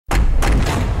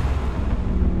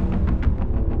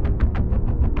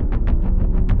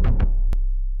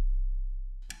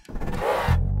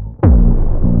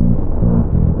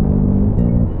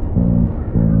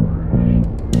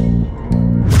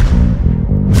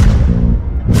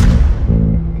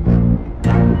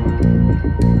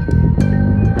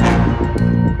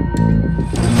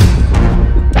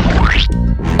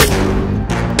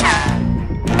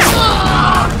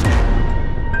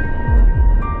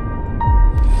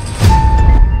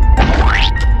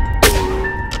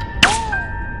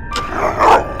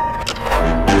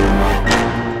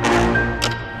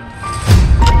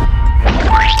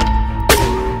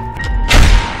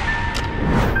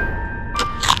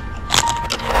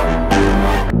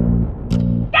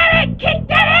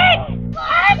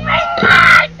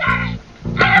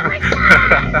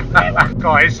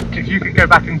guys, if you could go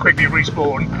back and quickly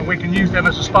respawn, and we can use them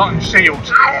as a Spartan shield.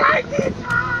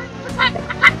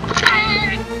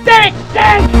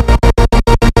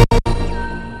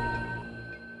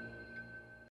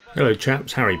 Hello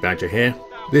chaps, Harry Badger here.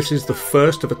 This is the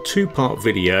first of a two-part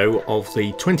video of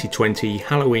the 2020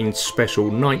 Halloween special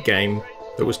night game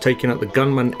that was taken at the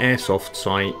Gunman Airsoft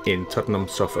site in Tuddenham,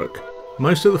 Suffolk.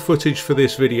 Most of the footage for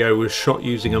this video was shot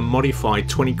using a modified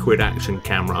 20 quid action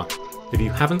camera. If you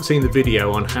haven't seen the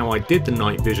video on how I did the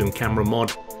night vision camera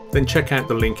mod, then check out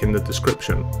the link in the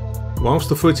description. Whilst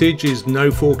the footage is no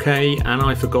 4K and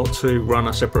I forgot to run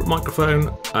a separate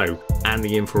microphone, and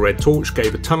the infrared torch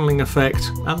gave a tunnelling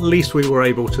effect, at least we were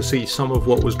able to see some of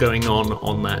what was going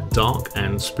on that dark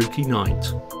and spooky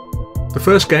night. The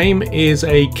first game is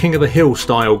a King of the Hill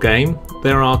style game.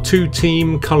 There are two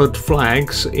team coloured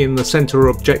flags in the centre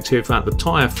objective at the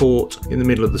tyre fort in the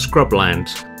middle of the scrubland.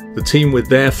 The team with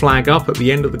their flag up at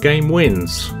the end of the game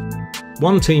wins.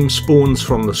 One team spawns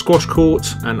from the squash court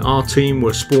and our team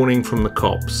were spawning from the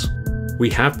cops. We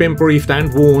have been briefed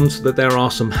and warned that there are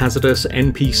some hazardous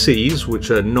NPCs,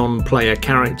 which are non-player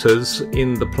characters,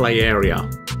 in the play area.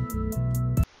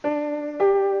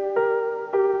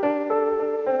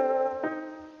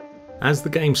 As the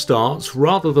game starts,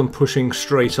 rather than pushing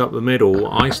straight up the middle,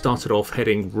 I started off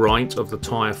heading right of the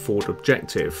tyre fort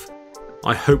objective.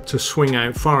 I hoped to swing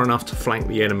out far enough to flank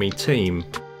the enemy team.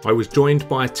 I was joined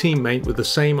by a teammate with the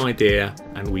same idea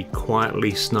and we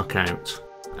quietly snuck out.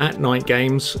 At night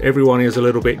games, everyone is a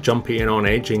little bit jumpy and on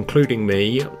edge, including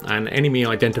me, and enemy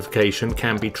identification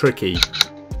can be tricky.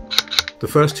 The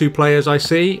first two players I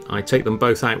see, I take them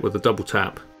both out with a double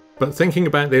tap. But thinking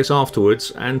about this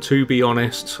afterwards, and to be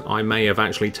honest, I may have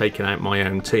actually taken out my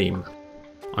own team.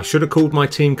 I should have called my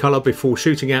team colour before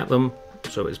shooting at them,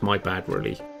 so it's my bad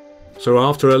really. So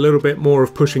after a little bit more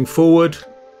of pushing forward,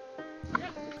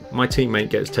 my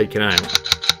teammate gets taken out.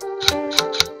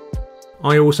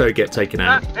 I also get taken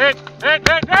out.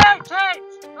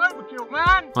 Overkill,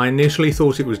 man! I initially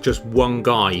thought it was just one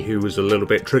guy who was a little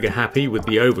bit trigger happy with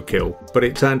the overkill, but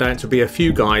it turned out to be a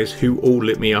few guys who all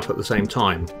lit me up at the same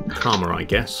time. Karma, I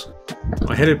guess.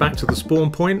 I headed back to the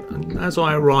spawn point, and as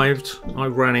I arrived, I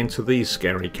ran into these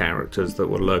scary characters that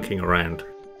were lurking around.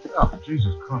 Oh,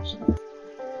 Jesus Christ.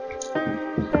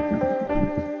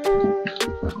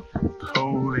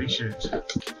 Holy shit.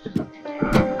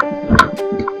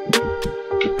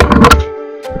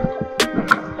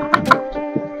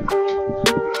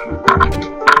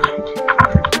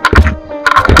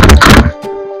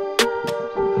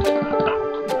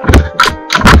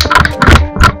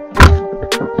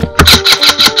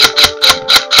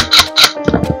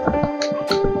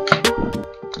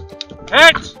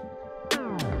 Hit!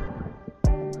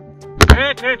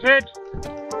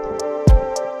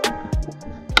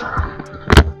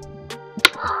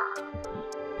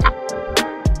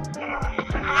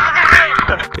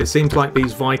 It seems like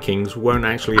these Vikings won't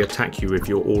actually attack you if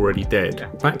you're already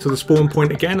dead. Back to the spawn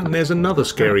point again, and there's another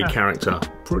scary character.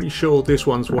 Pretty sure this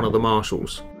one's one of the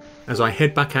marshals. As I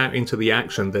head back out into the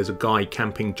action, there's a guy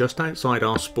camping just outside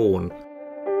our spawn.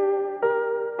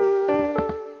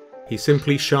 He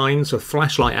simply shines a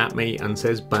flashlight at me and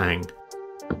says bang.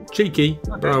 Cheeky,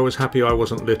 but I was happy I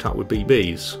wasn't lit up with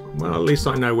BBs. Well, at least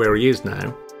I know where he is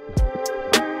now.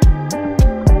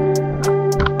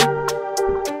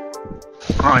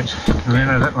 Right, we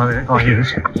know that where the guy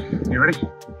is. You ready?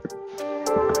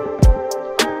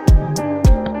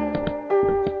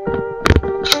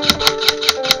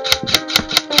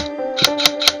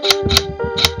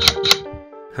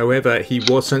 However, he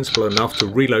was sensible enough to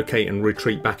relocate and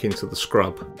retreat back into the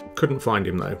scrub. Couldn't find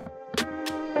him though.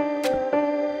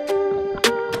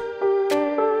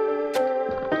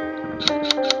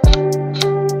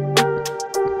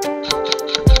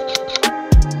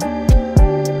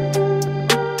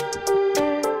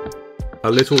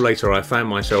 A little later I found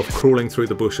myself crawling through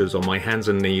the bushes on my hands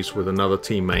and knees with another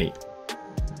teammate.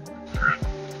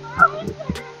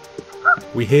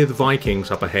 We hear the Vikings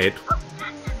up ahead.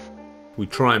 We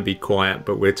try and be quiet,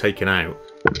 but we're taken out.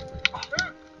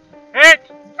 Hit!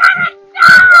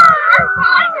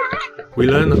 We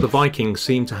learn that the Vikings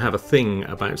seem to have a thing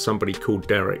about somebody called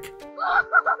Derrick.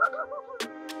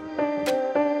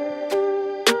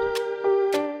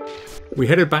 We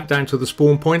headed back down to the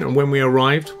spawn point, and when we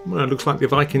arrived, well, it looks like the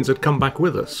Vikings had come back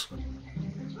with us.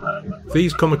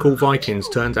 These comical Vikings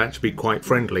turned out to be quite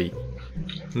friendly,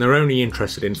 and they're only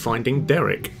interested in finding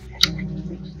Derrick.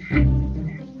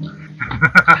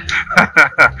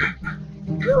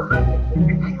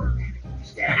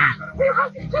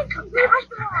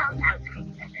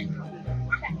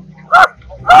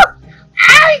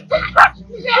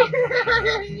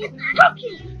 I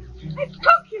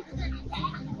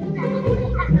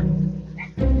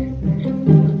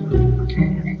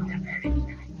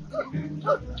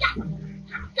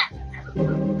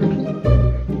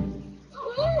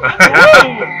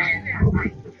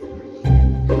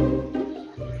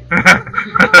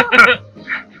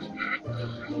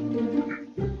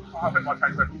think my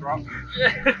tape's over drop.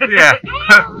 Yeah.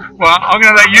 Well, I'm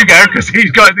going to let you go because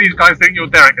these guys think you're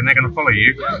Derrick and they're going to follow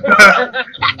you.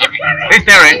 It's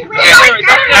Derrick.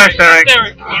 That's Derrick.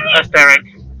 That's Derrick.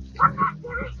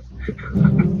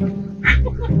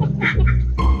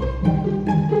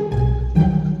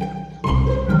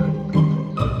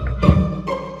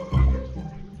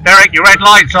 Derrick, your red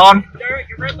light's on. Derrick,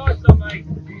 your red light's on, mate.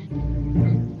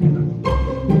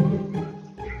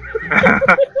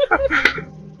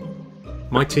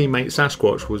 My teammate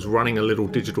Sasquatch was running a little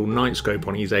digital night scope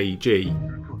on his AEG.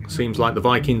 Seems like the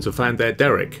Vikings have found their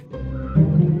Derrick.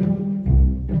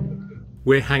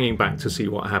 We're hanging back to see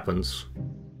what happens.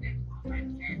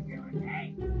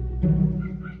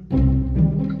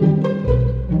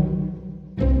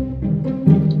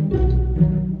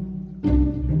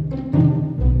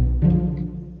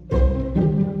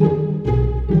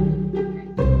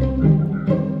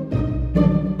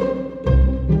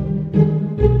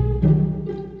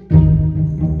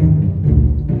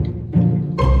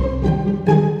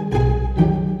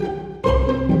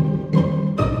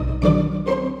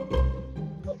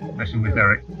 Messing with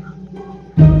Derrick.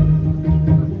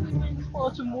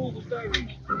 Spartan Wall of Derrick.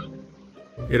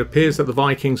 It appears that the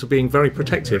Vikings are being very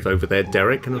protective over their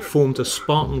Derrick and have formed a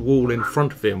Spartan Wall in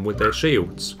front of him with their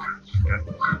shields. Okay.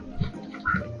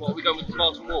 What, are we going with the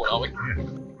Spartan Wall, are we? Yeah.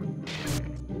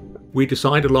 We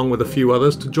decide, along with a few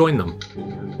others, to join them.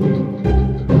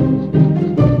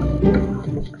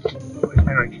 Where's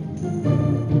Derrick?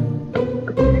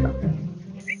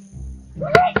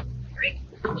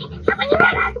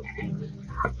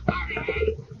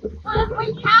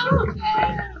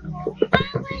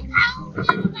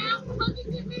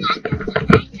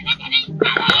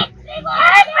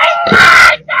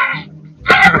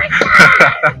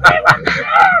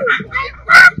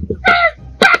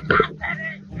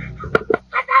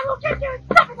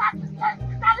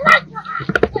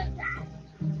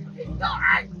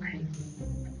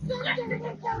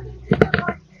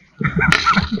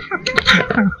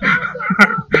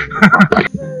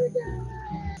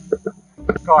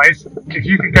 Guys, if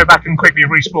you can go back and quickly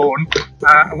respawn,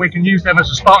 and we can use them as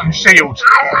a Spartan shield.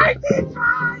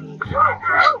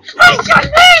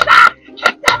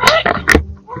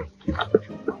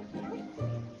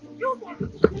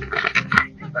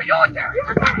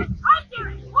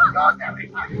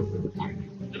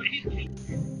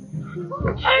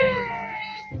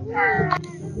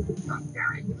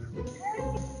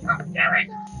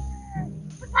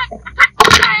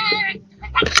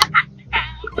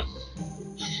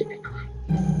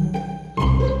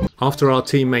 After our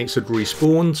teammates had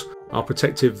respawned, our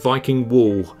protective Viking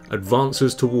wall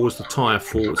advances towards the tyre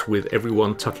fort with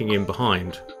everyone tucking in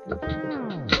behind.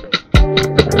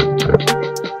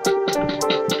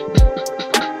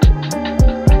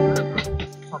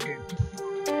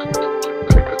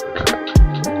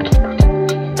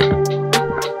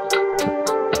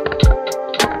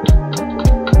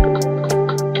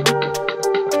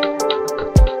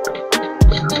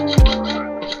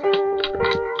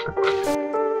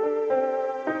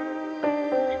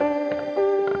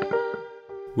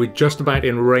 We're just about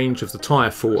in range of the tyre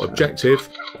fort objective,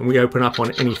 and we open up on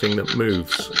anything that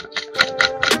moves.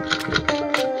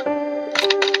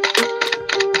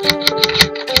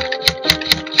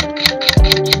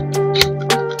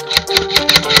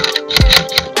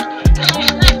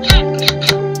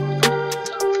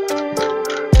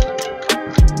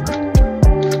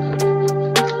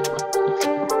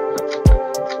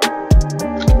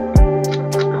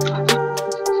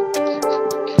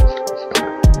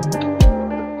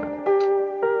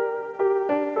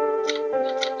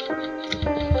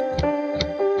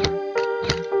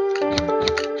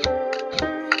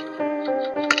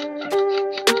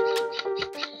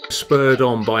 Spurred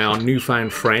on by our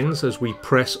newfound friends as we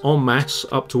press en masse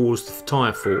up towards the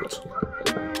tyre fort.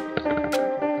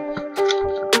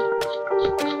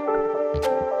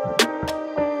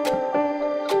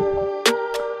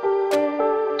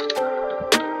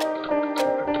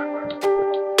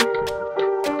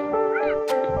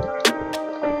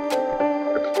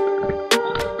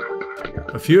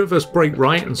 A few of us break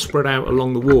right and spread out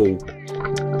along the wall.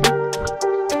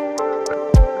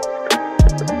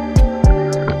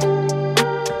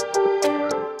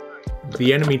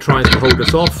 The enemy tries to hold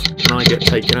us off, and I get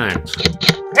taken out.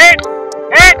 Hit!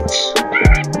 Hit!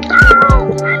 Hit!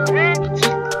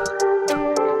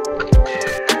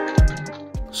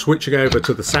 Switching over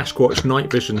to the Sasquatch night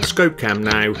vision scope cam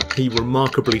now, he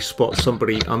remarkably spots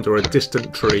somebody under a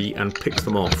distant tree and picks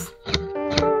them off.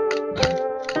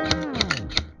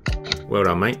 Well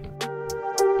done, mate.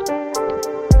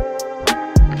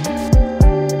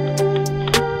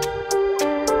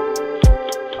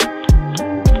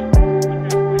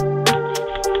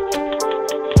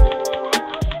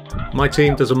 My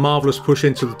team does a marvellous push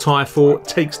into the tyre fort,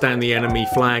 takes down the enemy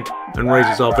flag and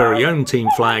raises our very own team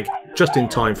flag just in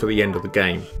time for the end of the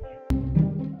game.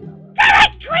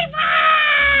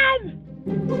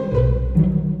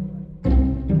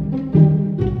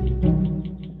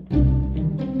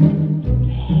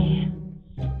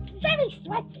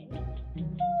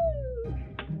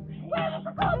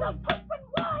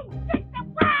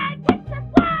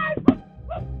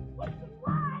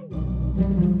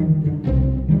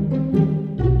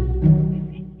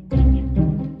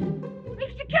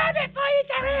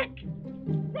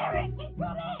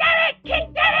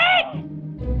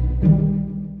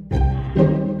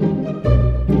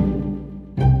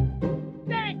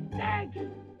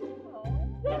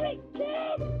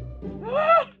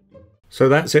 So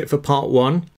that's it for part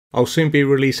 1. I'll soon be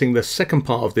releasing the second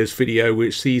part of this video,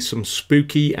 which sees some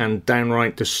spooky and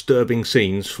downright disturbing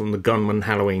scenes from the Gunman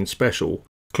Halloween special.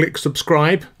 Click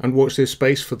subscribe and watch this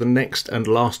space for the next and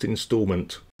last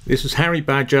instalment. This is Harry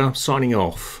Badger signing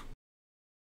off.